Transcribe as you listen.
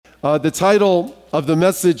The title of the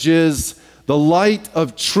message is The Light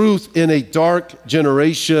of Truth in a Dark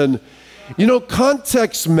Generation. You know,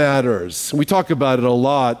 context matters. We talk about it a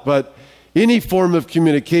lot, but any form of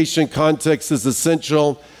communication, context is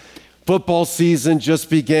essential. Football season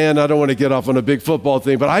just began. I don't want to get off on a big football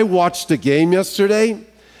thing, but I watched a game yesterday,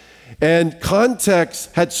 and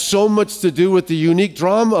context had so much to do with the unique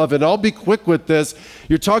drama of it. I'll be quick with this.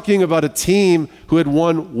 You're talking about a team who had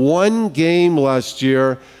won one game last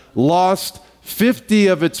year, lost 50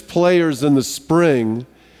 of its players in the spring,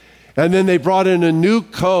 and then they brought in a new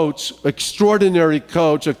coach, extraordinary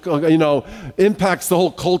coach, impacts the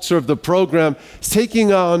whole culture of the program. It's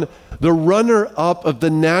taking on the runner-up of the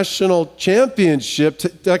national championship,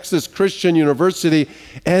 Texas Christian University,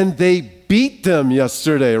 and they beat them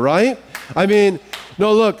yesterday, right?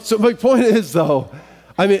 So my point is, though,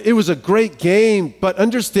 it was a great game, but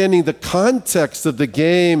understanding the context of the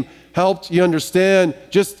game helped you understand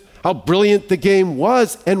just how brilliant the game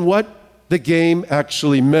was and what the game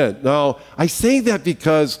actually meant. Now, I say that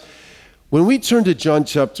because when we turn to John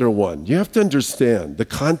chapter 1, you have to understand the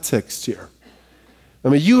context here.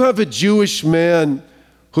 You have a Jewish man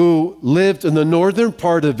who lived in the northern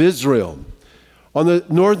part of Israel, on the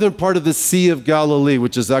northern part of the Sea of Galilee,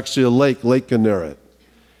 which is actually a Lake Kinneret.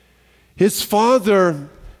 His father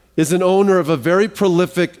is an owner of a very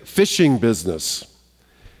prolific fishing business,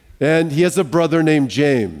 and he has a brother named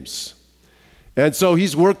James. And so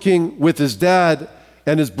he's working with his dad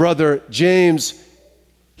and his brother James.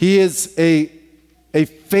 He is a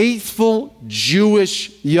faithful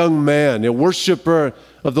Jewish young man, a worshiper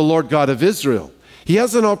of the Lord God of Israel. He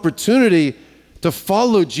has an opportunity to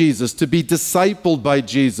follow Jesus, to be discipled by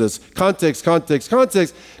Jesus. Context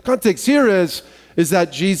here is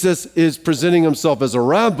that Jesus is presenting himself as a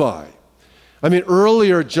rabbi.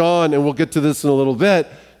 Earlier John, and we'll get to this in a little bit,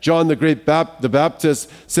 John the Baptist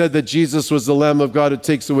said that Jesus was the Lamb of God who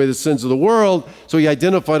takes away the sins of the world, so he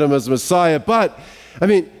identified him as Messiah. But,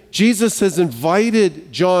 Jesus has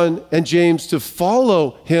invited John and James to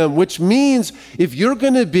follow him, which means if you're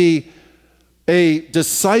going to be a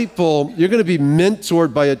disciple, you're going to be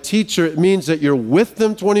mentored by a teacher. It means that you're with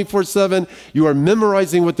them 24/7. You are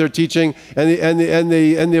memorizing what they're teaching, and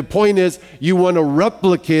the point is you want to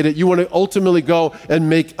replicate it. You want to ultimately go and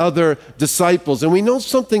make other disciples. And we know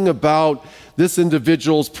something about this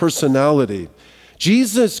individual's personality.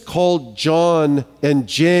 Jesus called John and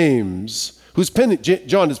James,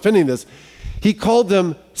 John is penning this, he called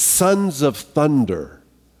them sons of thunder.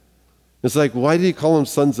 It's like, why did he call them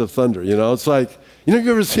sons of thunder? It's like, you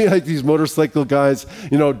ever see these motorcycle guys,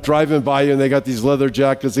 driving by you and they got these leather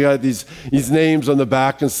jackets, they got these names on the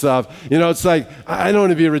back and stuff. It's like, I don't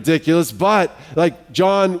want to be ridiculous, but like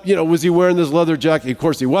John, was he wearing this leather jacket? Of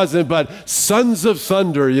course he wasn't, but sons of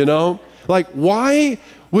thunder, Like, why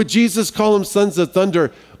would Jesus call them sons of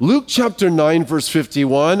thunder? Luke chapter 9, verse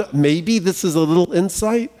 51, maybe this is a little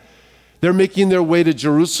insight. They're making their way to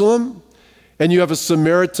Jerusalem, and you have a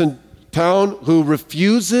Samaritan town who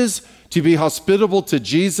refuses to be hospitable to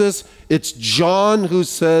Jesus. It's John who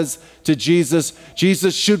says to Jesus,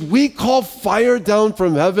 should we call fire down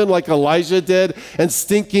from heaven like Elijah did and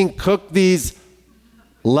stinking cook these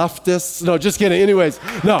leftists? No, just kidding. Anyways,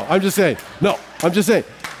 I'm just saying.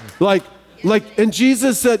 And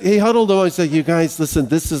Jesus said, he huddled them and he said, you guys, listen,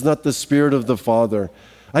 this is not the spirit of the Father.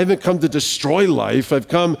 I haven't come to destroy life. I've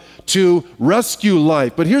come to rescue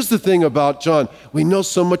life. But here's the thing about John. We know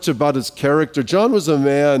so much about his character. John was a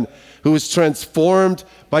man who was transformed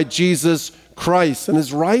by Jesus Christ. And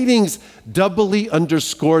his writings doubly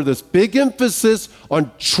underscore this. Big emphasis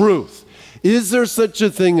on truth. Is there such a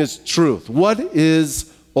thing as truth? What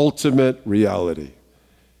is ultimate reality?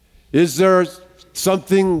 Is there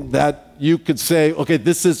something that you could say, okay,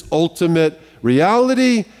 this is ultimate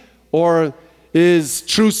reality? Or is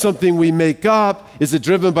truth something we make up? Is it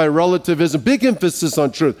driven by relativism? Big emphasis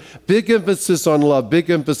on truth, big emphasis on love, big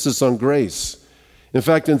emphasis on grace. In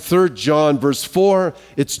fact, in 3 John verse 4,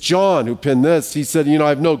 it's John who penned this. He said, I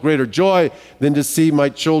have no greater joy than to see my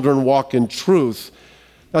children walk in truth.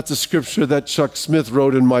 That's a scripture that Chuck Smith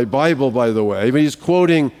wrote in my Bible, by the way. But he's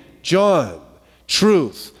quoting John,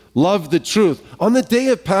 truth, love the truth. On the day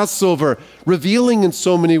of Passover, revealing in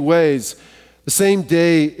so many ways, the same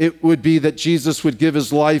day it would be that Jesus would give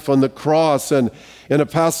his life on the cross, and in a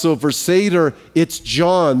Passover Seder, it's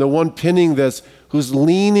John, the one penning this, who's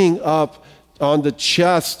leaning up on the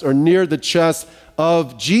chest or near the chest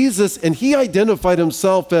of Jesus, and he identified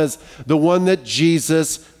himself as the one that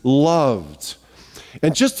Jesus loved.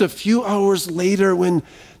 And just a few hours later, when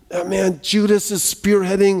Judas is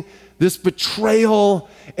spearheading this betrayal,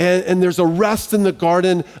 and there's arrest in the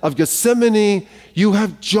Garden of Gethsemane. You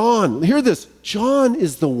have John. Hear this. John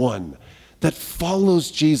is the one that follows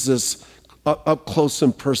Jesus up close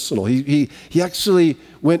and personal. He actually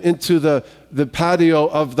went into the patio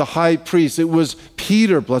of the high priest. It was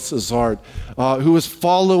Peter, bless his heart, who was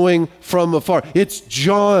following from afar. It's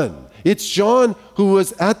John. It's John who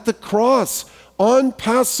was at the cross on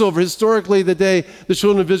Passover, historically the day the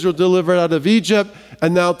children of Israel delivered out of Egypt,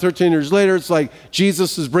 and now 13 years later, it's like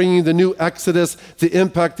Jesus is bringing the new Exodus to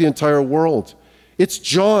impact the entire world. It's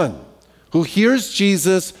John who hears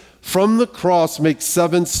Jesus from the cross make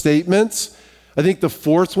 7 statements. I think the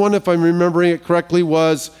fourth one, if I'm remembering it correctly,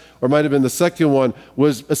 was, or might have been the second one,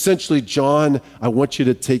 was essentially, John, I want you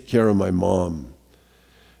to take care of my mom.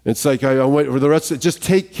 It's like, I went for the rest of it, just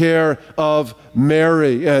take care of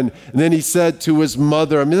Mary. And then he said to his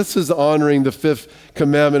mother, I mean, this is honoring the 5th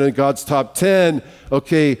commandment in God's top 10.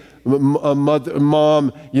 Okay, a mother,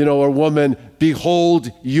 mom, or woman,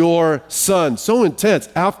 behold your son. So intense.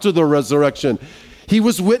 After the resurrection, he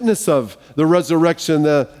was witness of the resurrection,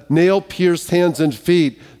 the nail-pierced hands and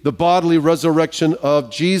feet, the bodily resurrection of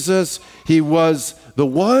Jesus. He was the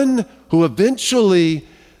one who eventually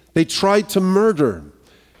they tried to murder.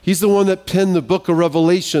 He's the one that penned the book of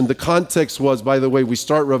Revelation. The context was, by the way, we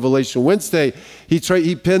start Revelation Wednesday. He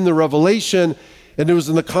penned the Revelation, and it was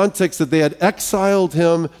in the context that they had exiled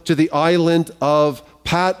him to the island of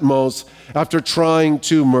Patmos after trying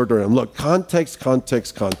to murder him. Look, context.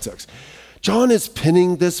 John is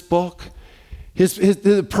penning this book.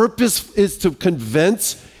 The purpose is to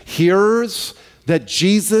convince hearers that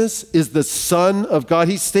Jesus is the Son of God.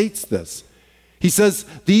 He states this. He says,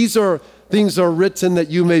 these things are written that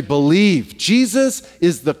you may believe. Jesus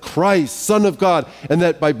is the Christ, Son of God, and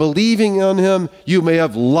that by believing on him, you may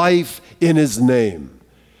have life in his name.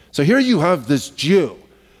 So here you have this Jew,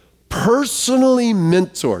 personally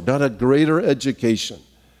mentored, not a greater education,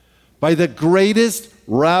 by the greatest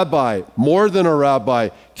rabbi, more than a rabbi,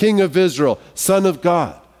 King of Israel, Son of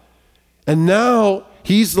God. And now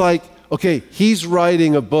he's like, okay, he's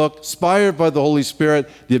writing a book inspired by the Holy Spirit.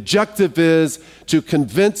 The objective is to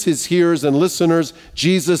convince his hearers and listeners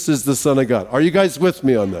Jesus is the Son of God. Are you guys with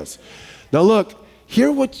me on this? Now look,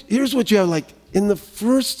 here's what you have, like in the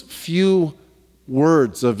first few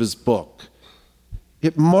words of his book.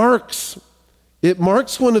 It marks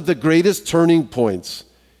one of the greatest turning points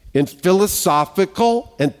in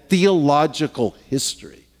philosophical and theological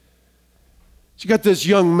history. So you got this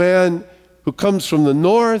young man who comes from the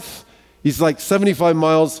north. He's like 75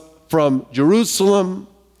 miles from Jerusalem.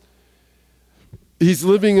 He's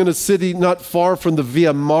living in a city not far from the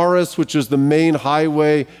Via Maris, which is the main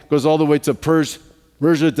highway, goes all the way to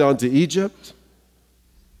Persia down to Egypt.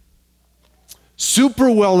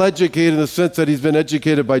 Super well educated in the sense that he's been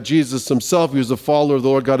educated by Jesus himself. He was a follower of the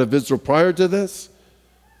Lord God of Israel prior to this.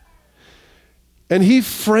 And he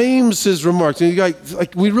frames his remarks. And you guys,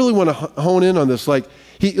 like, we really want to hone in on this. Like,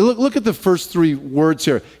 look at the first 3 words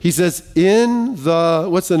here. He says,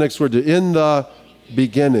 what's the next word? In the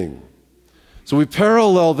beginning. So we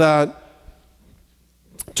parallel that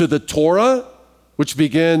to the Torah, which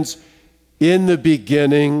begins in the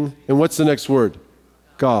beginning. And what's the next word?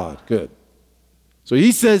 God. Good. So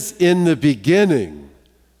he says, in the beginning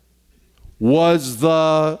was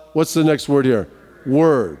what's the next word here?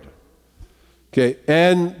 Word. Okay,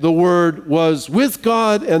 and the Word was with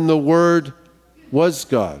God, and the Word was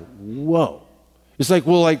God. Whoa. It's like,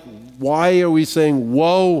 well, why are we saying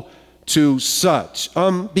woe to such?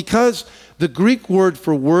 Because the Greek word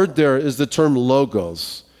for word there is the term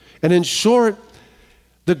logos. And in short,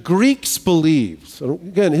 the Greeks believed, so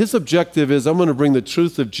again, his objective is, I'm going to bring the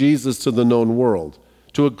truth of Jesus to the known world,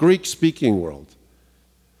 to a Greek-speaking world.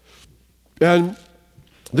 And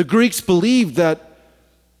the Greeks believed that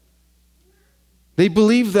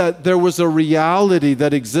there was a reality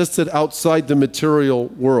that existed outside the material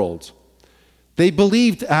world. They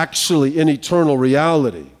believed actually in eternal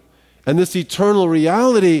reality. And this eternal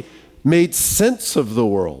reality made sense of the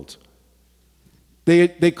world.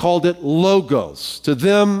 They called it logos. To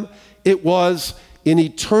them, it was an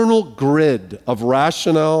eternal grid of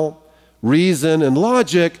rationale, reason, and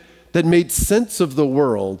logic that made sense of the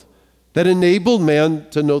world, that enabled man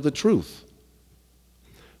to know the truth.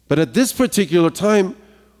 But at this particular time,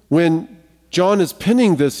 when John is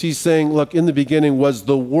penning this, he's saying, look, in the beginning was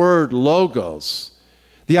the word logos.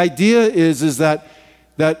 The idea is that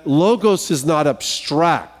logos is not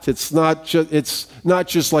abstract. It's not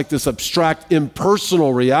just like this abstract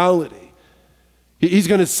impersonal reality. He's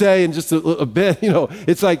going to say in just a bit,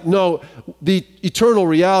 it's like, no, the eternal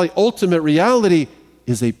reality, ultimate reality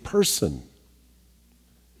is a person.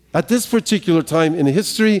 At this particular time in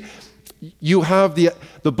history, you have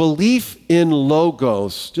the belief in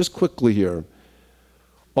logos, just quickly here,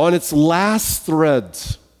 on its last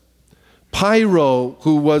threads. Pyrrho,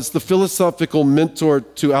 who was the philosophical mentor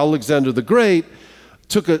to Alexander the Great,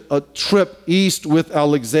 took a trip east with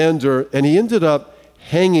Alexander, and he ended up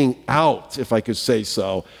hanging out, if I could say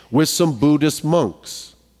so, with some Buddhist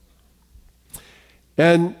monks.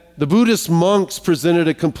 And the Buddhist monks presented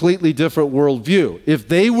a completely different worldview. If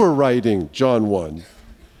they were writing John 1,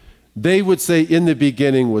 they would say, in the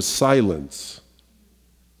beginning was silence.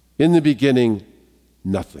 In the beginning,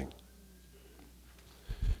 nothing.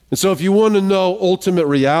 And so if you want to know ultimate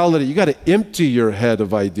reality, you got to empty your head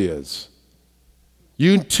of ideas.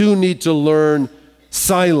 You too need to learn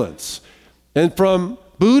silence. And from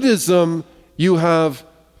Buddhism, you have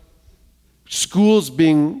schools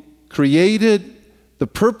being created, the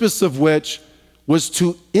purpose of which was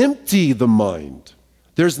to empty the mind.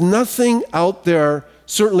 There's nothing out there,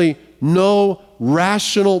 certainly no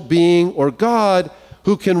rational being or God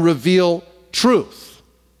who can reveal truth.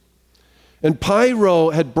 And Pyrrho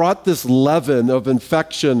had brought this leaven of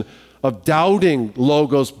infection of doubting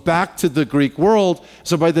logos back to the Greek world.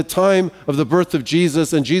 So by the time of the birth of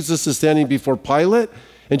Jesus, and Jesus is standing before Pilate,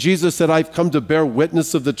 and Jesus said, I've come to bear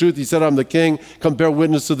witness of the truth. He said, I'm the king, come bear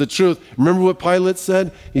witness of the truth. Remember what Pilate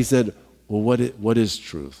said? He said, well, what is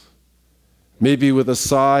truth? Maybe with a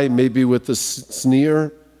sigh, maybe with a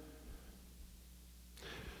sneer.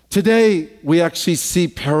 Today, we actually see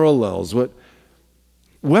parallels. What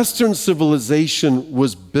Western civilization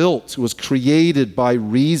was built, was created by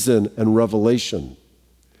reason and revelation.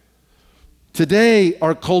 Today,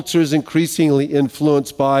 our culture is increasingly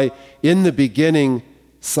influenced by, in the beginning,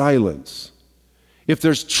 silence. If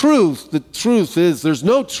there's truth, the truth is there's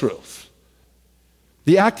no truth.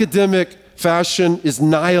 The academic fashion is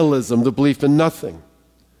nihilism, the belief in nothing.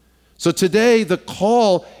 So today, the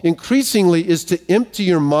call increasingly is to empty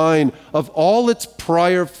your mind of all its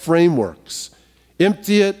prior frameworks.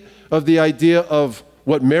 Empty it of the idea of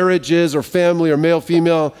what marriage is, or family, or male,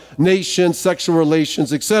 female, nation, sexual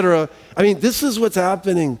relations, etc. I mean, this is what's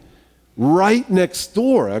happening right next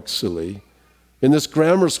door, actually, in this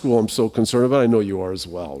grammar school I'm so concerned about. I know you are as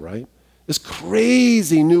well, right? This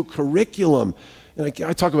crazy new curriculum. And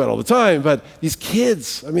I talk about it all the time, but these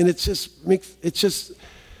kids, I mean, it just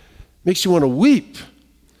makes you want to weep.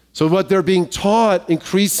 So what they're being taught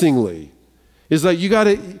increasingly is that you got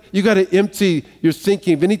to empty your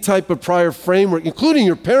thinking of any type of prior framework, including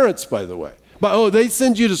your parents, by the way. But they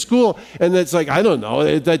send you to school, and it's like, I don't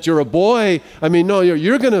know, that you're a boy. I mean, no,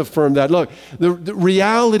 you're going to affirm that. Look, the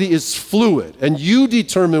reality is fluid, and you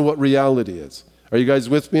determine what reality is. Are you guys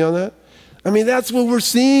with me on that? I mean, that's what we're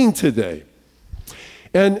seeing today.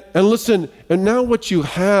 And listen, and now what you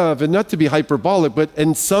have, and not to be hyperbolic, but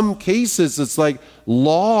in some cases, it's like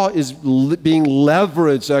law is being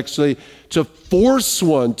leveraged actually to force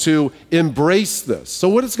one to embrace this. So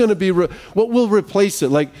what is going to be, what will replace it?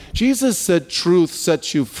 Like Jesus said, truth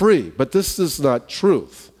sets you free, but this is not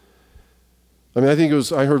truth. I mean,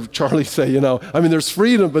 I heard Charlie say, there's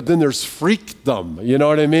freedom, but then there's freakdom. You know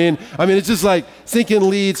what I mean? I mean, it's just like thinking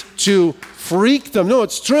leads to freakdom. No,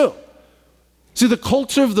 it's true. See, the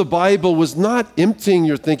culture of the Bible was not emptying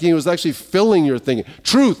your thinking, it was actually filling your thinking.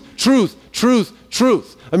 Truth, truth, truth,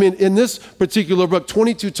 truth. I mean, in this particular book,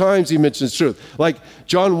 22 times he mentions truth. Like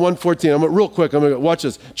John 1:14, real quick, watch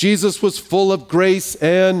this. Jesus was full of grace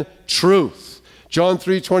and truth. John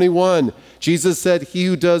 3:21, Jesus said, he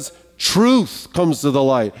who does truth comes to the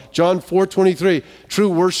light. John 4:23, true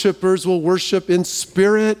worshipers will worship in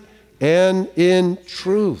spirit and in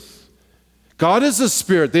truth. God is a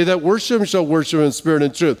spirit. They that worship him shall worship in spirit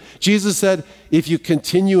and truth. Jesus said, if you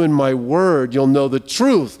continue in my word, you'll know the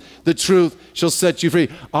truth. The truth shall set you free.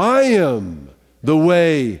 I am the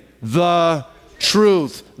way, the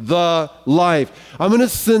truth, the life. I'm going to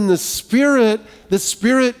send the Spirit. The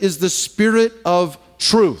Spirit is the Spirit of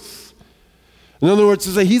truth. In other words,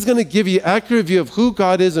 he's going to give you an accurate view of who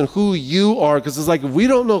God is and who you are. Because it's like, if we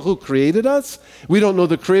don't know who created us, we don't know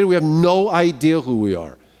the Creator, we have no idea who we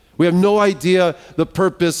are. We have no idea the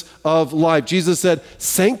purpose of life. Jesus said,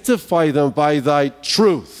 sanctify them by thy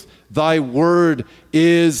truth. Thy word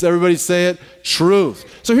is, everybody say it, truth.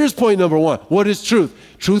 So here's point number one. What is truth?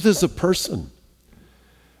 Truth is a person.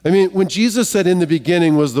 I mean, when Jesus said in the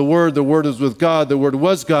beginning was the Word was with God, the Word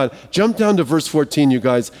was God. Jump down to verse 14, you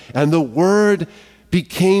guys. And the Word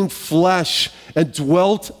became flesh and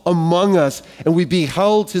dwelt among us, and we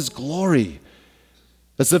beheld his glory.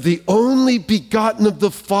 As of the only begotten of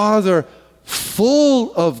the Father,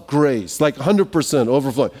 full of grace, like 100%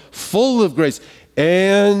 overflowing, full of grace.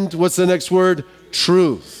 And what's the next word?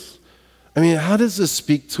 Truth. I mean, how does this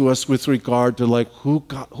speak to us with regard to like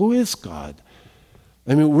who is God?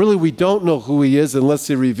 I mean, really, we don't know who he is unless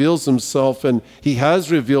he reveals himself, and he has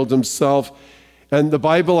revealed himself. And the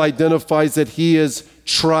Bible identifies that he is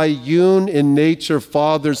triune in nature,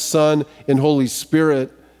 Father, Son, and Holy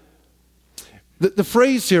Spirit. The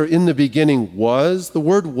phrase here, in the beginning was, the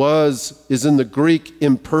word was is in the Greek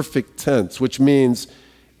imperfect tense, which means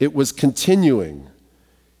it was continuing.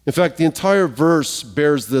 In fact, the entire verse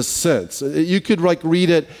bears this sense. You could read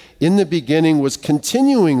it, in the beginning was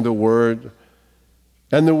continuing the Word,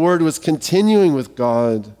 and the Word was continuing with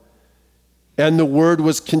God, and the Word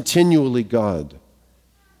was continually God.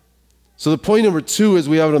 So the point number 2, as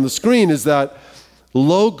we have it on the screen, is that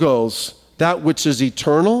logos, that which is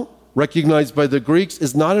eternal, recognized by the Greeks,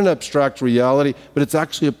 is not an abstract reality, but it's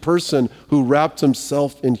actually a person who wrapped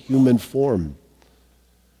himself in human form.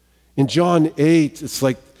 In John 8, it's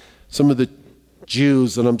like some of the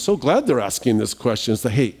Jews, and I'm so glad they're asking this question. It's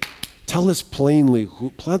like, hey, tell us plainly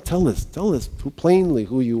plainly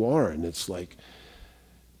who you are. And it's like,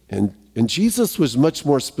 and Jesus was much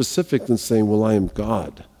more specific than saying, well, I am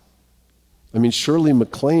God. I mean, Shirley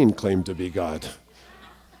MacLaine claimed to be God.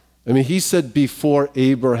 I mean, he said, before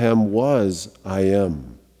Abraham was, I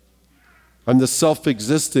am. I'm the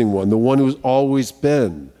self-existing one, the one who's always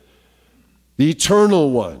been, the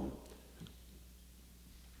eternal one.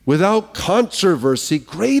 Without controversy,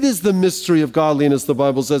 great is the mystery of godliness, the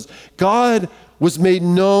Bible says. God was made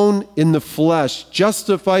known in the flesh,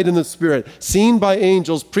 justified in the Spirit, seen by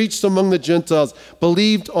angels, preached among the Gentiles,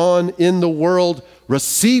 believed on in the world,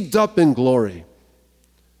 received up in glory.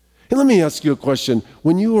 And let me ask you a question.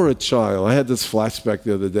 When you were a child, I had this flashback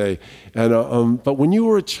the other day, and but when you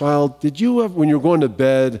were a child, did you ever, when you were going to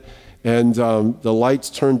bed and the lights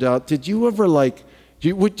turned out, did you ever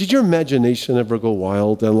did your imagination ever go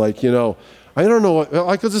wild? And I don't know,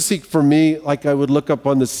 I could just see, for me, I would look up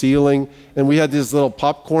on the ceiling, and we had this little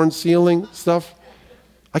popcorn ceiling stuff.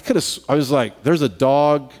 I was like, there's a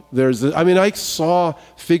dog, I saw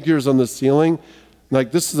figures on the ceiling.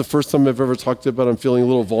 This is the first time I've ever talked about I'm feeling a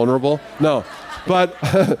little vulnerable. No, but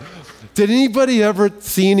did anybody ever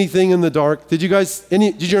see anything in the dark? Did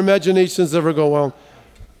your imaginations ever go wild?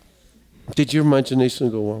 Did your imagination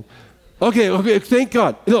go wild? Okay, thank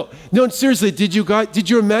God. No, seriously, did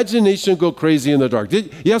your imagination go crazy in the dark?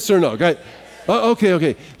 Yes or no?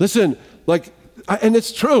 Okay. Listen, and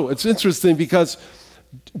it's true. It's interesting because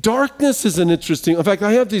darkness is an interesting, in fact,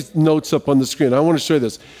 I have these notes up on the screen. I want to show you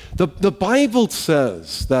this. The Bible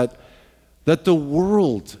says that the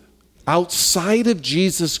world outside of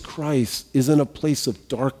Jesus Christ is in a place of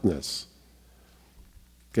darkness.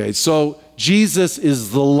 Okay, so Jesus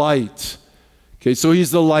is the light. Okay, so he's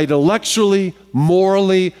the light intellectually,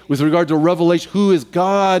 morally, with regard to revelation. Who is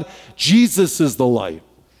God? Jesus is the light.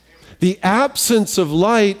 The absence of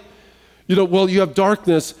light, you have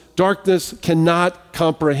darkness. Darkness cannot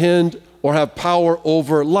comprehend or have power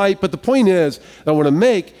over light. But the point I want to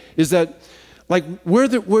make is that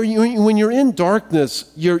when you're in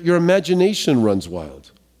darkness, your imagination runs wild.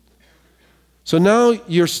 So now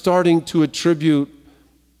you're starting to attribute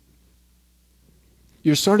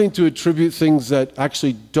things that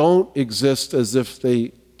actually don't exist as if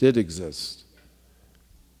they did exist.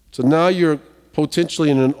 So now you're potentially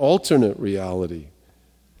in an alternate reality.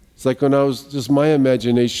 It's like when my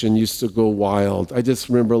imagination used to go wild. I just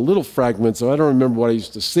remember little fragments, so I don't remember what I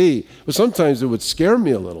used to see, but sometimes it would scare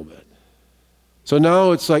me a little bit. So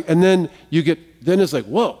now it's like, and then it's like,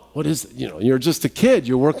 whoa, what is it? You're just a kid,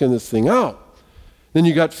 you're working this thing out. Then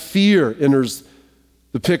you got fear enters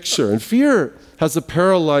the picture, and fear has a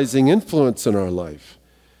paralyzing influence in our life.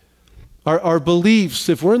 Our beliefs,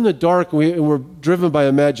 if we're in the dark and we're driven by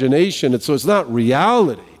imagination, so it's not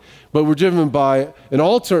reality, but we're driven by an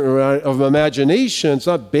alternate of imagination, it's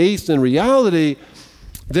not based in reality,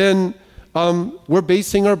 then we're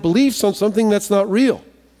basing our beliefs on something that's not real.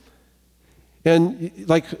 And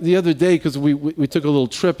the other day, because we took a little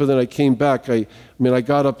trip and then I came back, I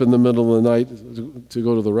got up in the middle of the night to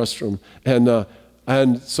go to the restroom,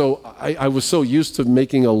 and so I was so used to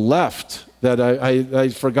making a left that I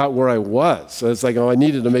forgot where I was. So it's like, I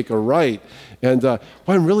needed to make a right. And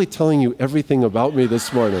I'm really telling you everything about me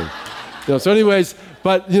this morning. So anyways,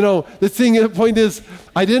 but the point is,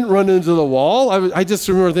 I didn't run into the wall. I just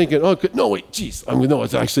remember thinking, no, wait, geez, no,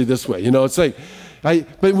 it's actually this way. It's like,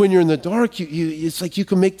 but when you're in the dark, it's like you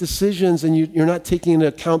can make decisions and you're not taking into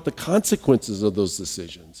account the consequences of those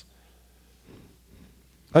decisions.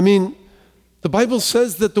 The Bible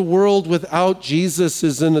says that the world without Jesus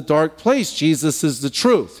is in a dark place. Jesus is the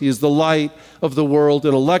truth. He is the light of the world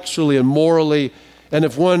intellectually and morally. And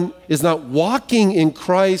if one is not walking in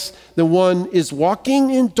Christ, then one is walking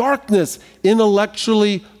in darkness,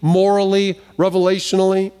 intellectually, morally,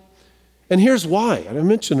 revelationally. And here's why. And I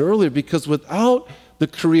mentioned earlier, because without the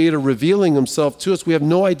Creator revealing himself to us, we have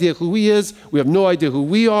no idea who he is. We have no idea who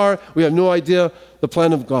we are. We have no idea the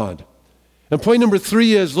plan of God. And point number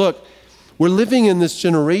 3 is, look, we're living in this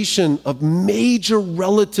generation of major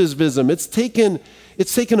relativism. It's taken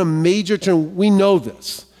a major turn. We know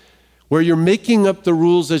this, where you're making up the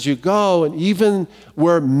rules as you go, and even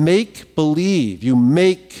where make-believe, you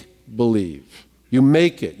make believe. You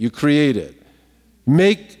make it, you create it.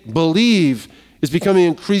 Make-believe is becoming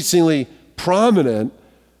increasingly prominent.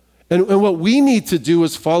 And what we need to do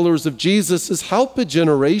as followers of Jesus is help a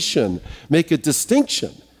generation make a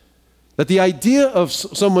distinction. That the idea of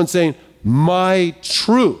someone saying, my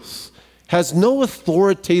truth, has no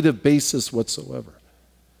authoritative basis whatsoever.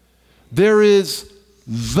 There is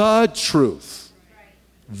the truth,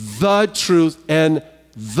 and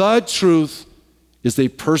the truth is a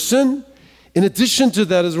person. In addition to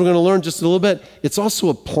that, as we're going to learn just a little bit, it's also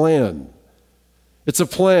a plan. It's a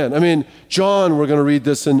plan. I mean, John, we're going to read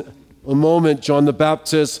this in a moment, John the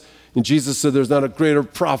Baptist, and Jesus said there's not a greater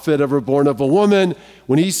prophet ever born of a woman.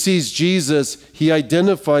 When he sees Jesus, he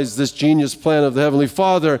identifies this genius plan of the Heavenly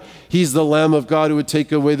Father. He's the Lamb of God who would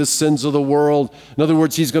take away the sins of the world. In other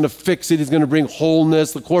words, he's going to fix it. He's going to bring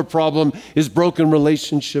wholeness. The core problem is broken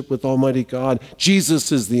relationship with Almighty God.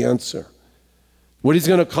 Jesus is the answer. What he's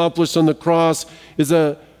going to accomplish on the cross is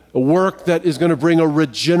a work that is going to bring a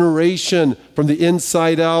regeneration from the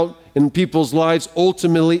inside out in people's lives,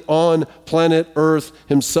 ultimately on planet Earth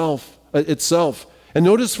itself. And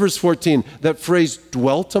notice verse 14, that phrase,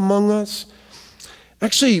 dwelt among us,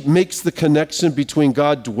 actually makes the connection between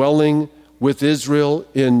God dwelling with Israel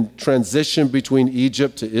in transition between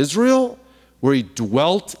Egypt to Israel, where he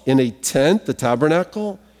dwelt in a tent, the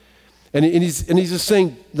tabernacle. And he's just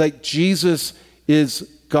saying, like, Jesus is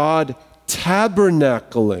God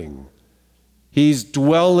tabernacling. He's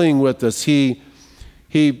dwelling with us. He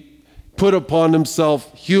put upon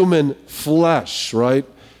himself human flesh, right?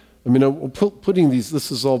 I mean, I'm putting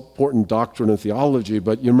this is all important doctrine and theology,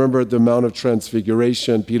 but you remember the Mount of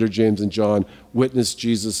Transfiguration, Peter, James, and John witnessed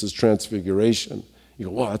Jesus' transfiguration. You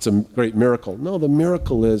go, wow, that's a great miracle. No, the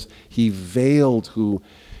miracle is he veiled who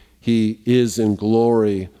he is in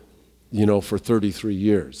glory, for 33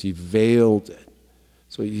 years. He veiled it.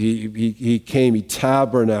 So he came, he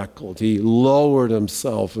tabernacled, he lowered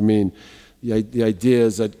himself. I mean, the idea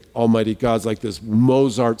is that Almighty God's like this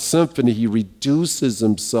Mozart symphony. He reduces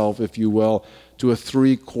himself, if you will, to a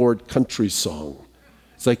 3-chord country song.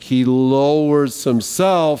 It's like he lowers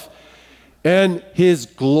himself, and his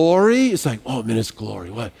glory is like, oh man, his glory.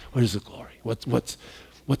 What is the glory? What's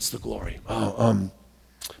the glory?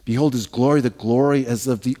 Behold his glory, the glory as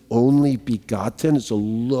of the only begotten. It's a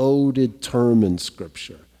loaded term in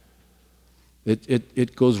Scripture.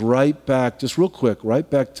 It goes right back, just real quick, right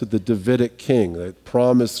back to the Davidic king that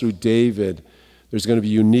promised through David there's going to be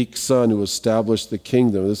a unique son who established the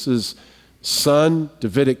kingdom. This is son,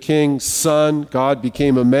 Davidic king, son, God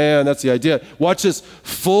became a man. That's the idea. Watch this,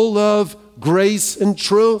 full of grace and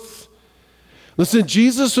truth. Listen,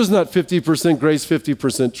 Jesus was not 50% grace,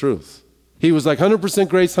 50% truth. He was like 100%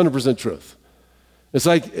 grace, 100% truth. It's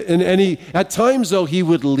like, and he, at times though, he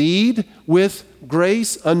would lead with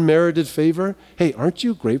grace, unmerited favor. Hey, aren't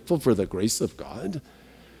you grateful for the grace of God?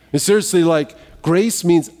 And seriously, like, grace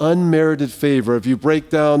means unmerited favor. If you break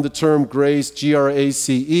down the term grace,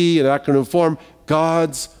 G-R-A-C-E, in acronym form,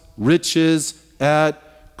 God's riches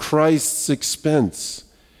at Christ's expense.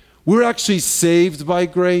 We're actually saved by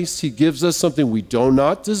grace. He gives us something we do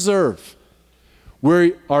not deserve.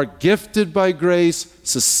 We are gifted by grace,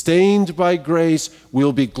 sustained by grace.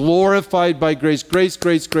 We'll be glorified by grace. Grace,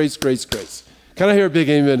 grace, grace, grace, grace. Can I hear a big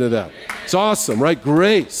amen to that? It's awesome, right?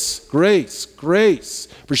 Grace, grace, grace,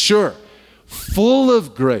 for sure. Full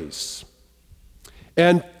of grace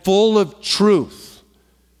and full of truth.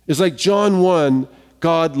 It's like John 1,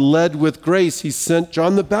 God led with grace. He sent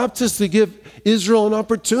John the Baptist to give Israel an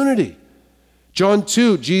opportunity. John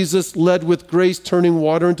 2, Jesus led with grace, turning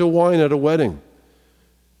water into wine at a wedding.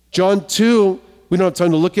 John 2, we don't have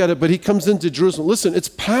time to look at it, but he comes into Jerusalem. Listen, it's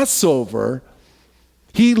Passover.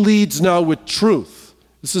 He leads now with truth.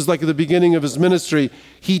 This is like at the beginning of his ministry.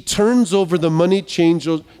 He turns over the money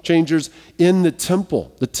changers in the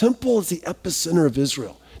temple. The temple is the epicenter of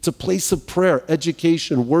Israel. It's a place of prayer,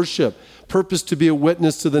 education, worship, purpose to be a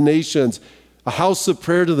witness to the nations, a house of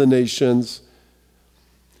prayer to the nations.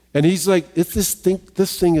 And he's like, this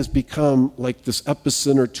thing has become like this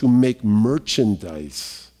epicenter to make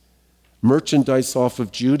merchandise off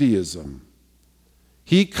of Judaism.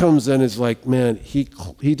 He comes in and is like, man, he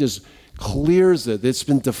just clears it. It's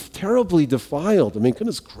been terribly defiled. I mean,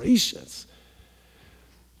 goodness gracious.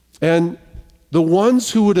 And the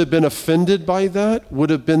ones who would have been offended by that would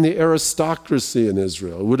have been the aristocracy in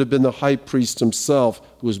Israel. It would have been the high priest himself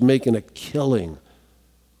who was making a killing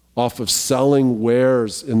off of selling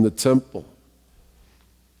wares in the temple.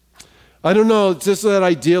 I don't know, it's just that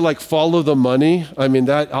idea like follow the money. I mean,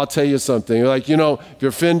 that, I'll tell you something. Like, you know, if you're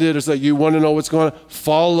offended, it's like you want to know what's going on,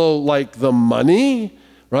 follow like the money,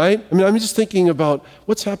 right? I mean, I'm just thinking about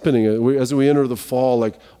what's happening as we enter the fall,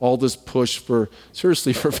 like all this push for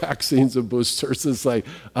vaccines and boosters. It's like,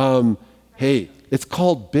 hey, it's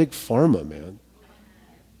called big pharma, man.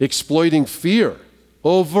 Exploiting fear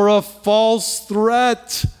over a false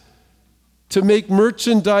threat to make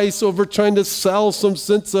merchandise over trying to sell some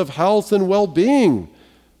sense of health and well-being.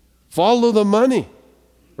 Follow the money,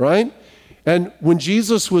 right? And when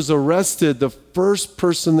Jesus was arrested, the first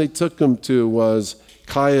person they took him to was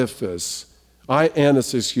Annas,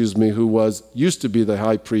 who used to be the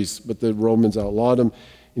high priest, but the Romans outlawed him,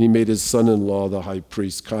 and he made his son-in-law the high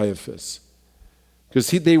priest, Caiaphas. Because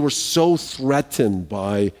they were so threatened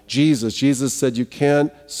by Jesus. Jesus said, you can't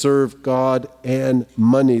serve God and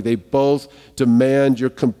money. They both demand your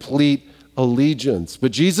complete allegiance.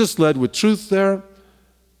 But Jesus led with truth there.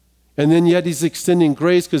 And then yet he's extending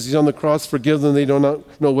grace because he's on the cross. Forgive them, they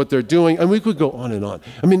don't know what they're doing. And we could go on and on.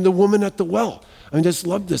 I mean, the woman at the well. I just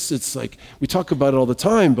love this. It's like, we talk about it all the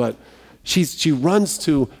time, but she runs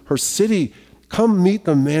to her city. Come meet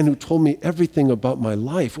the man who told me everything about my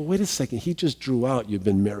life. Well, wait a second. He just drew out, you've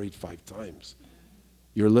been married 5 times.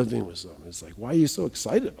 You're living with someone. It's like, why are you so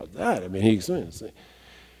excited about that? I mean, he explains.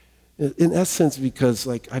 In essence, because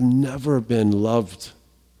like I've never been loved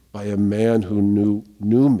by a man who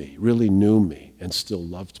knew me, really knew me, and still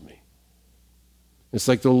loved me. It's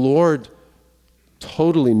like the Lord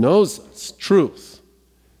totally knows us, truth,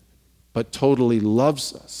 but totally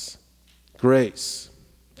loves us, grace.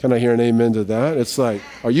 Can I hear an amen to that? It's like,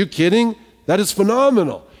 are you kidding? That is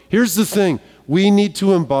phenomenal. Here's the thing. We need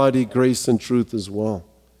to embody grace and truth as well.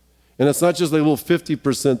 And it's not just like a little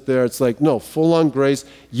 50% there. It's like, no, full on grace,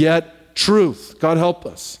 yet truth. God help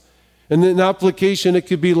us. And then in application, it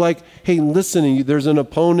could be like, hey, listen, there's an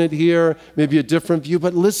opponent here, maybe a different view,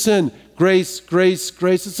 but listen, grace, grace,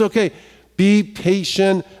 grace. It's okay. Be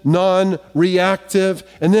patient, non-reactive.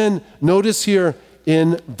 And then notice here,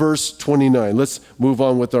 in verse 29. Let's move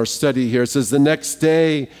on with our study here. It says, the next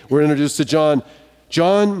day, we're introduced to John.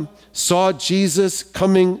 John saw Jesus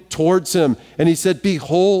coming towards him, and he said,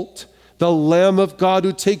 behold, the Lamb of God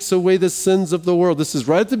who takes away the sins of the world. This is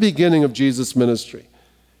right at the beginning of Jesus' ministry.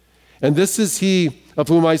 And this is he of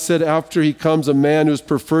whom I said, after he comes, a man who is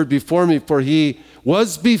preferred before me, for he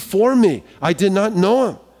was before me. I did not know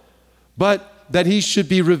him, but that he should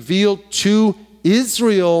be revealed to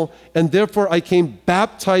Israel, and therefore I came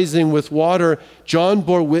baptizing with water. John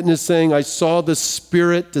bore witness, saying, I saw the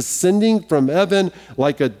Spirit descending from heaven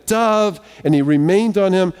like a dove, and he remained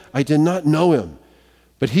on him. I did not know him.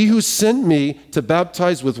 But he who sent me to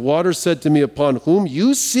baptize with water said to me, upon whom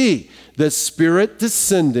you see the Spirit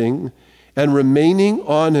descending and remaining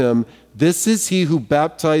on him, this is he who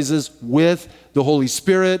baptizes with the Holy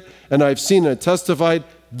Spirit. And I've seen and testified,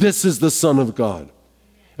 this is the Son of God.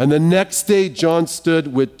 And the next day, John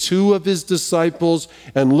stood with 2 of his disciples,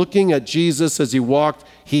 and looking at Jesus as he walked,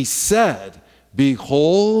 he said,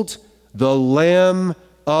 behold, the Lamb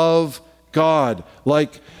of God.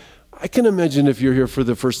 Like, I can imagine if you're here for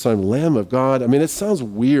the first time, Lamb of God. I mean, it sounds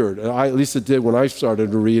weird. At least it did when I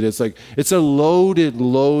started to read it. It's like, it's a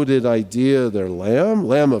loaded idea there.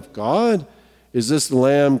 Lamb of God? Is this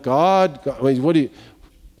Lamb God? I mean,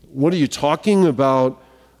 what are you talking about?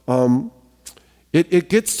 It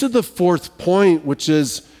gets to the 4th point, which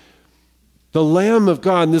is the Lamb of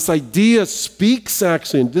God. And this idea speaks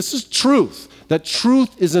actually, and this is truth, that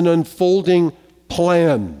truth is an unfolding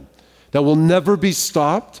plan that will never be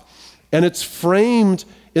stopped. And it's framed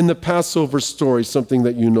in the Passover story, something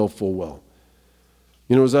that you know full well.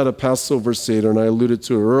 You know, it was at a Passover Seder, and I alluded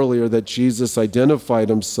to it earlier, that Jesus identified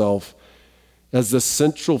himself as the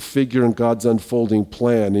central figure in God's unfolding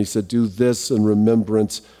plan. He said, do this in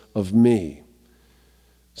remembrance of me.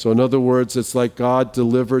 So in other words, it's like God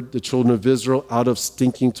delivered the children of Israel out of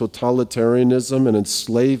stinking totalitarianism and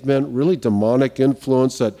enslavement, really demonic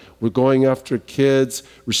influence that were going after kids,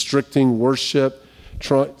 restricting worship.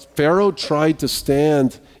 Pharaoh tried to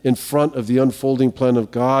stand in front of the unfolding plan of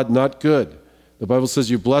God. Not good. The Bible says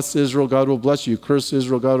you bless Israel, God will bless you. You curse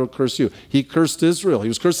Israel, God will curse you. He cursed Israel. He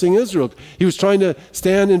was cursing Israel. He was trying to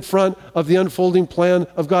stand in front of the unfolding plan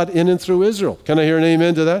of God in and through Israel. Can I hear an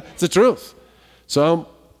amen to that? It's the truth. So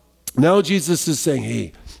now Jesus is saying,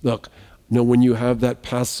 hey, look, when you have that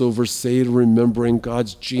Passover Seder, remembering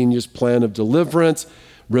God's genius plan of deliverance,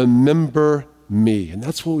 remember me. And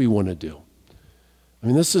that's what we want to do. I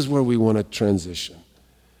mean, this is where we want to transition.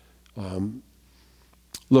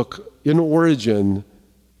 Look, in origin,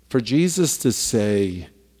 for Jesus to say,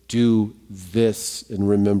 do this in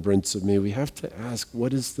remembrance of me, we have to ask,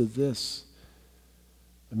 what is the this?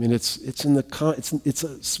 I mean, it's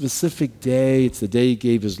a specific day. It's the day he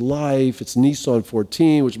gave his life. It's Nisan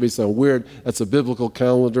 14, which may sound weird. That's a biblical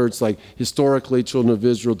calendar. It's like historically children of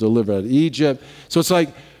Israel delivered out of Egypt. So it's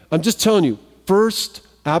like, I'm just telling you, first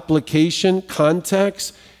application,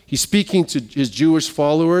 context, he's speaking to his Jewish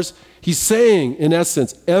followers. He's saying, in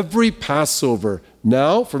essence, every Passover,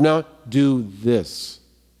 from now, do this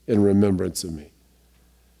in remembrance of me.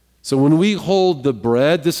 So when we hold the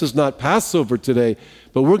bread, this is not Passover today,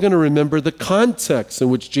 but we're going to remember the context in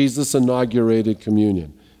which Jesus inaugurated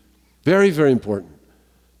communion. Very, very important.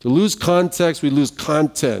 To lose context, we lose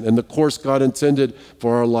content and the course God intended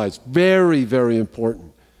for our lives. Very, very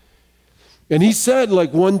important. And he said,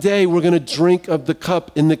 one day we're going to drink of the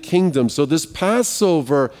cup in the kingdom. So this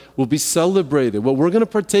Passover will be celebrated. What we're going to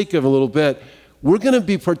partake of a little bit, we're going to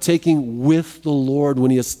be partaking with the Lord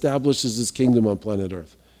when he establishes his kingdom on planet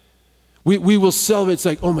Earth. We will celebrate. It's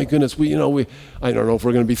like, oh my goodness, I don't know if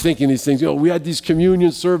we're going to be thinking these things. We had these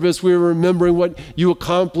communion service. We were remembering what you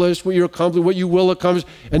accomplished, what you will accomplish.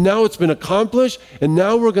 And now it's been accomplished. And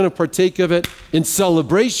now we're going to partake of it in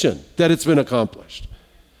celebration that it's been accomplished.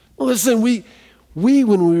 Well, listen, we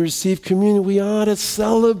when we receive communion, we ought to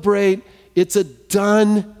celebrate. It's a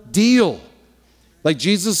done deal. Like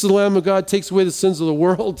Jesus, the Lamb of God, takes away the sins of the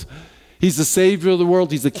world. He's the Savior of the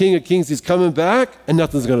world. He's the King of Kings. He's coming back, and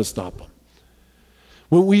nothing's going to stop him.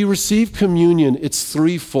 When we receive communion, it's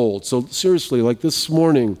threefold. So seriously, like this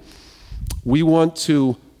morning, we want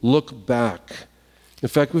to look back. In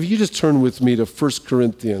fact, if you just turn with me to 1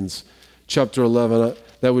 Corinthians chapter 11,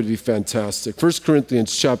 that would be fantastic. 1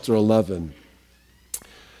 Corinthians chapter 11.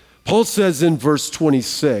 Paul says in verse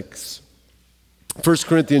 26, 1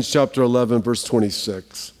 Corinthians chapter 11, verse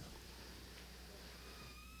 26,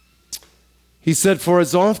 he said, for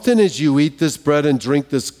as often as you eat this bread and drink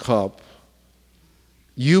this cup,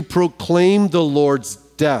 you proclaim the Lord's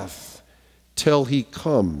death till he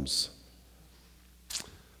comes.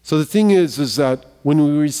 So the thing is that when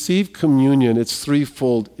we receive communion, it's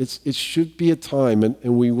threefold. It should be a time, and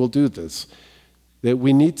we will do this, that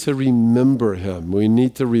we need to remember him. We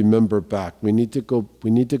need to remember back. We need to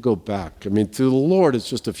go back. I mean, to the Lord, it's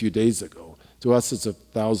just a few days ago. To us, it's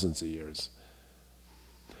thousands of years.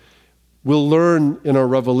 We'll learn in our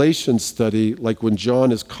Revelation study, like when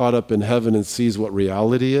John is caught up in heaven and sees what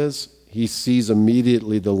reality is, he sees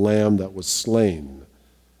immediately the Lamb that was slain.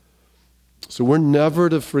 So we're never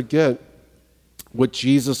to forget what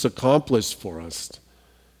Jesus accomplished for us.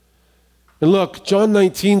 And look, John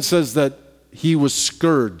 19 says that he was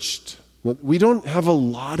scourged. We don't have a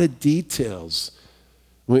lot of details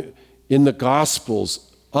in the Gospels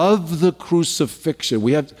of the crucifixion.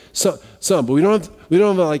 We have some, but we don't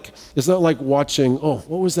have like, it's not like watching, what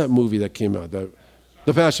was that movie that came out?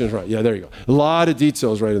 The Passion, right? Yeah, there you go. A lot of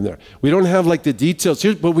details right in there. We don't have like the details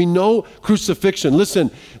here, but we know crucifixion. Listen,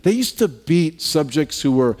 they used to beat subjects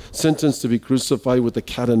who were sentenced to be crucified with the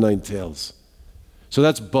cat o' nine tails. So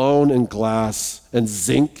that's bone and glass and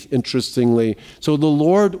zinc, interestingly. So the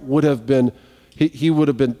Lord would have been, he would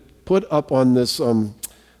have been put up on this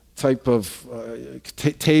type of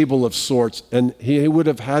table of sorts, and he would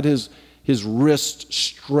have had his wrist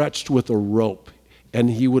stretched with a rope, and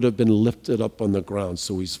he would have been lifted up on the ground.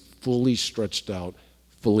 So he's fully stretched out,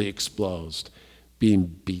 fully exposed, being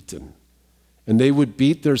beaten. And they would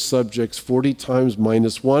beat their subjects 40 times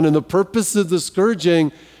minus one. And the purpose of the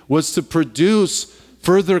scourging was to produce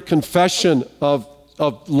further confession of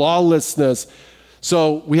lawlessness.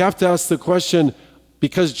 So we have to ask the question,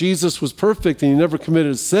 because Jesus was perfect and he never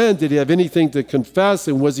committed a sin, did he have anything to confess?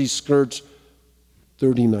 And was he scourged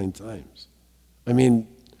 39 times? I mean,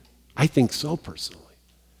 I think so personally.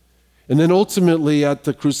 And then ultimately at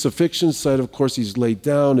the crucifixion site, of course, he's laid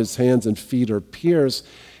down, his hands and feet are pierced.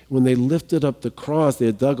 When they lifted up the cross, they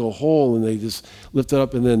had dug a hole and they just lifted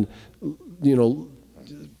up and then,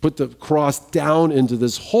 put the cross down into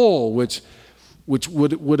this hole, which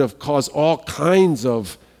would have caused all kinds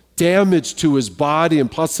of damage to his body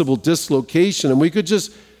and possible dislocation. And we could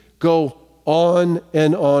just go on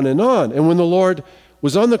and on and on. And when the Lord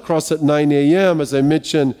was on the cross at 9 a.m., as I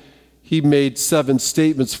mentioned, he made 7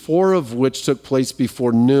 statements, 4 of which took place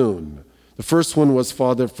before noon. The first one was,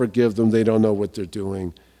 Father, forgive them. They don't know what they're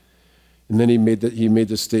doing. And then he made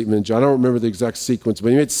the statement, I don't remember the exact sequence,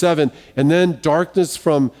 but he made 7. And then darkness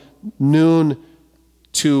from noon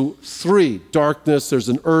to 3. Darkness, there's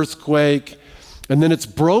an earthquake. And then it's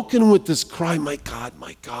broken with this cry, my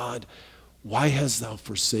God, why hast thou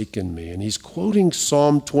forsaken me? And he's quoting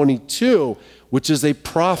Psalm 22, which is a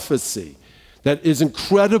prophecy that is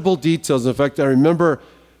incredible details. In fact, I remember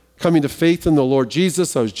coming to faith in the Lord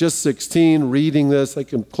Jesus. I was just 16, reading this. I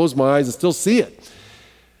can close my eyes and still see it.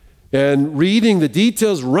 And reading the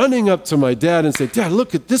details, running up to my dad and say, Dad,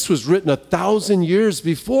 look, this was written 1,000 years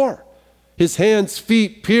before. His hands,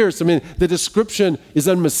 feet pierced. I mean, the description is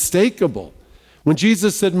unmistakable. When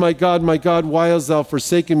Jesus said, my God, why hast thou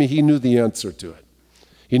forsaken me? He knew the answer to it.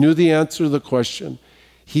 He knew the answer to the question.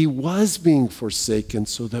 He was being forsaken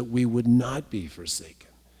so that we would not be forsaken.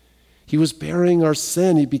 He was bearing our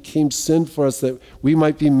sin. He became sin for us that we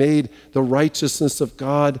might be made the righteousness of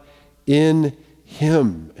God in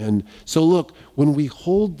him. And so look, when we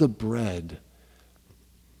hold the bread,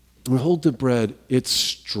 it's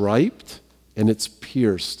striped and it's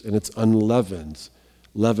pierced and it's unleavened.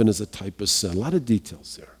 Leaven is a type of sin. A lot of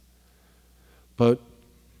details there. But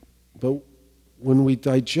when we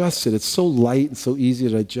digest it, it's so light and so easy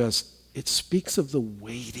to digest. It speaks of the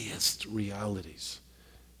weightiest realities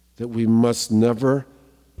that we must never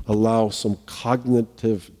allow some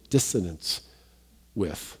cognitive dissonance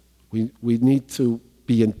with. We need to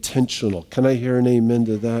be intentional. Can I hear an amen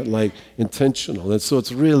to that? Like intentional. And so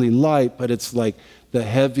it's really light, but it's like the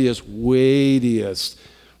heaviest, weightiest,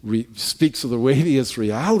 speaks of the weightiest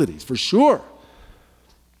realities, for sure.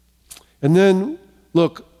 And then,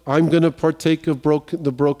 look, I'm going to partake of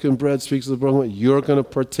the broken bread, speaks of the broken bread. You're going to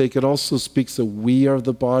partake. It also speaks that we are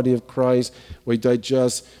the body of Christ. We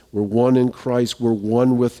digest. We're one in Christ. We're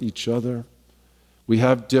one with each other. We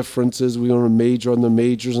have differences. We want to major on the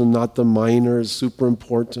majors and not the minors. Super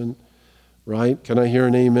important, right? Can I hear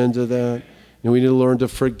an amen to that? And we need to learn to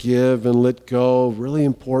forgive and let go. Really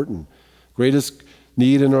important. Greatest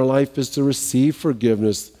need in our life is to receive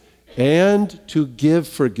forgiveness and to give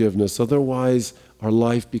forgiveness. Otherwise, our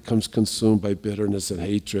life becomes consumed by bitterness and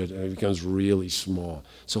hatred, and it becomes really small.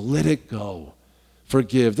 So let it go.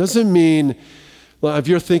 Forgive. Doesn't mean, well, if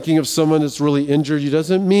you're thinking of someone that's really injured you,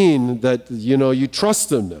 doesn't mean that, you trust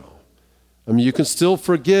them now. I mean, you can still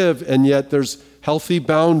forgive, and yet there's healthy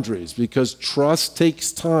boundaries because trust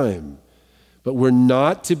takes time. But we're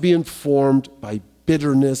not to be informed by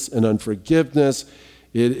bitterness and unforgiveness.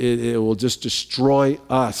 It will just destroy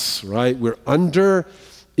us, right? We're under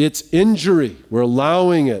its injury. We're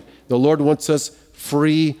allowing it. The Lord wants us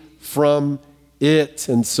free from it.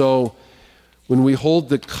 And so when we hold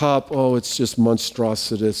the cup, it's just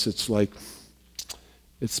monstrosities. It's like,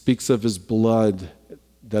 it speaks of his blood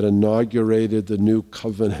that inaugurated the new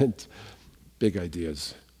covenant. Big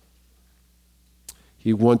ideas.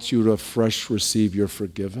 He wants you to afresh receive your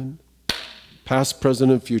forgiven, past,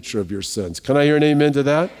 present, and future of your sins. Can I hear an amen to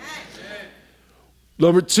that? Amen.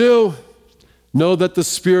 Number 2, know that the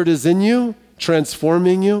Spirit is in you,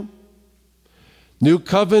 transforming you. New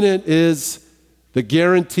covenant is the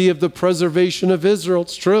guarantee of the preservation of Israel.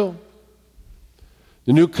 It's true.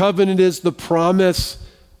 The new covenant is the promise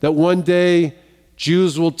that one day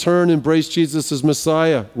Jews will turn and embrace Jesus as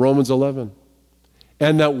Messiah, Romans 11.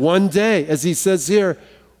 And that one day, as he says here,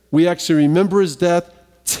 we actually remember his death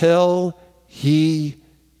till he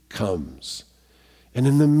comes. And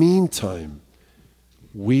in the meantime,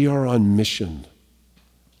 we are on mission.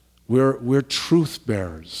 We're truth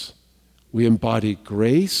bearers. We embody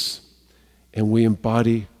grace and we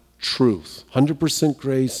embody truth. 100%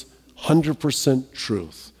 grace, 100%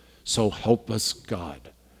 truth. So help us, God.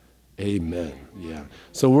 Amen. Yeah.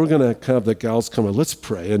 So we're going to have the gals come on. Let's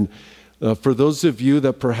pray. And for those of you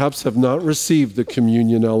that perhaps have not received the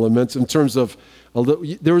communion elements, in terms of,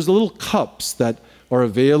 there's little cups that are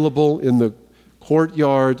available in the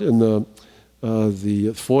courtyard, in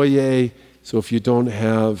the foyer. So if you don't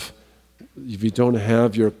have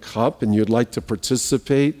your cup and you'd like to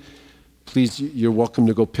participate, please, you're welcome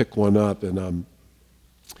to go pick one up. And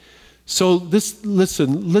so let's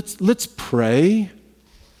pray,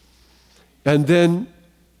 and then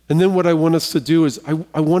what I want us to do is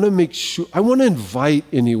I want to make sure, I want to invite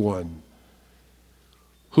anyone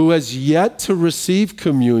who has yet to receive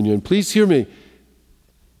communion. Please hear me.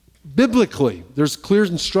 Biblically, there's clear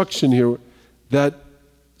instruction here that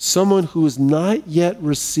someone who has not yet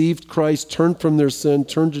received Christ, turned from their sin,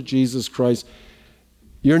 turned to Jesus Christ,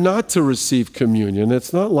 you're not to receive communion.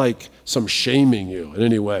 It's not like some shaming you in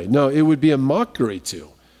any way. No, it would be a mockery to.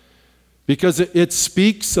 Because it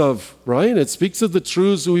speaks of, right? It speaks of the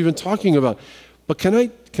truths that we've been talking about. But can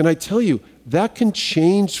can I tell you, that can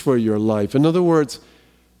change for your life. In other words,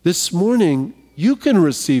 this morning, you can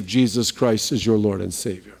receive Jesus Christ as your Lord and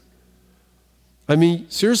Savior. I mean,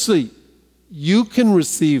 seriously, you can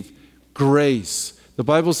receive grace. The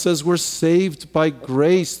Bible says we're saved by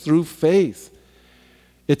grace through faith.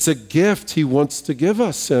 It's a gift he wants to give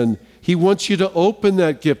us, and he wants you to open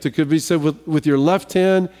that gift. It could be said with your left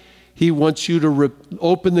hand. He wants you to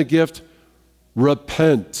open the gift,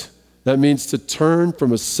 repent. That means to turn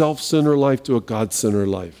from a self-centered life to a God-centered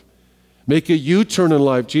life. Make a U-turn in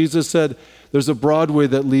life. Jesus said, there's a broad way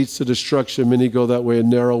that leads to destruction. Many go that way, a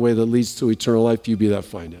narrow way that leads to eternal life. You be that,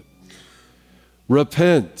 find it.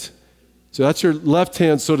 Repent. So that's your left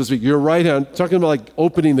hand, so to speak. Your right hand, talking about like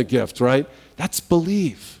opening the gift, right? That's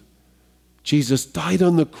believe. Jesus died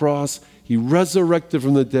on the cross. He resurrected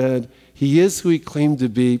from the dead. He is who he claimed to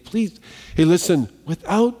be. Please, hey, listen,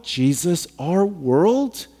 without Jesus, our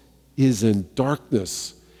world is in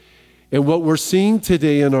darkness. And what we're seeing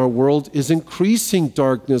today in our world is increasing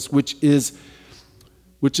darkness, which is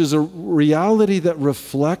a reality that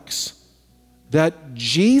reflects that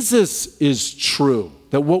Jesus is true,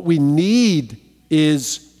 that what we need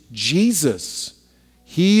is Jesus.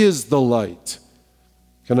 He is the light.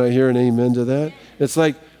 Can I hear an amen to that? It's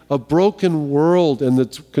like a broken world, and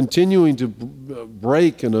it's continuing to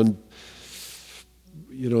break and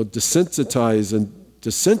desensitize and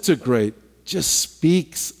disintegrate. Just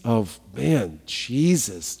speaks of, man,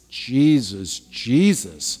 Jesus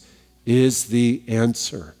is the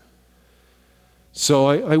answer. So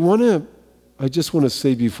I just want to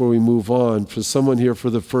say before we move on, for someone here for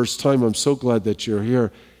the first time, I'm so glad that you're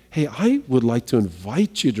here. Hey, I would like to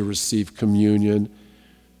invite you to receive communion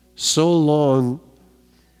so long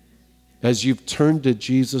as you've turned to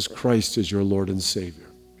Jesus Christ as your Lord and Savior,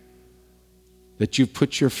 that you've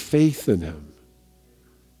put your faith in him.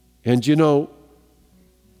 And the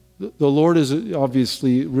Lord is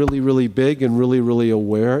obviously really, really big and really, really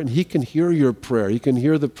aware, and he can hear your prayer. He can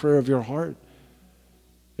hear the prayer of your heart.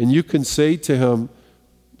 And you can say to him,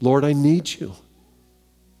 Lord, I need you.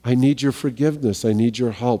 I need your forgiveness. I need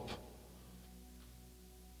your help.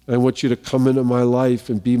 I want you to come into my life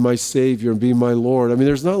and be my Savior and be my Lord. I mean,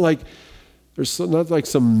 there's not like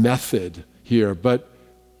some method here, but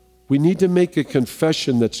we need to make a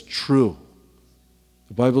confession that's true.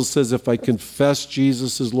 The Bible says if I confess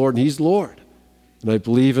Jesus as Lord, and he's Lord, and I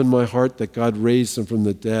believe in my heart that God raised him from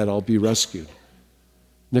the dead, I'll be rescued.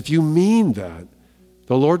 And if you mean that,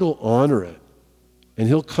 the Lord will honor it, and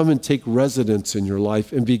he'll come and take residence in your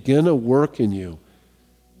life and begin a work in you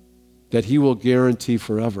that he will guarantee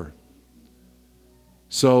forever.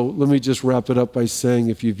 So let me just wrap it up by saying,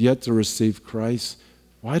 if you've yet to receive Christ,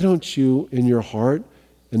 why don't you in your heart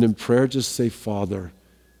and in prayer just say, Father,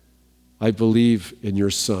 I believe in your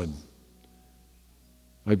Son.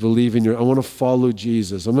 I want to follow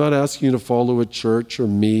Jesus. I'm not asking you to follow a church or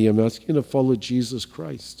me. I'm asking you to follow Jesus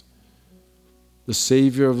Christ, the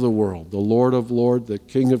Savior of the world, the Lord of lords, the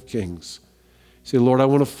King of kings. Say, Lord, I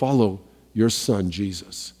want to follow your Son,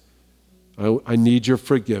 Jesus. I need your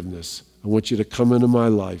forgiveness. I want you to come into my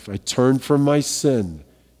life. I turn from my sin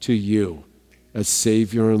to you as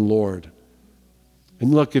Savior and Lord.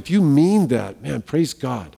 And look, if you mean that, man, praise God.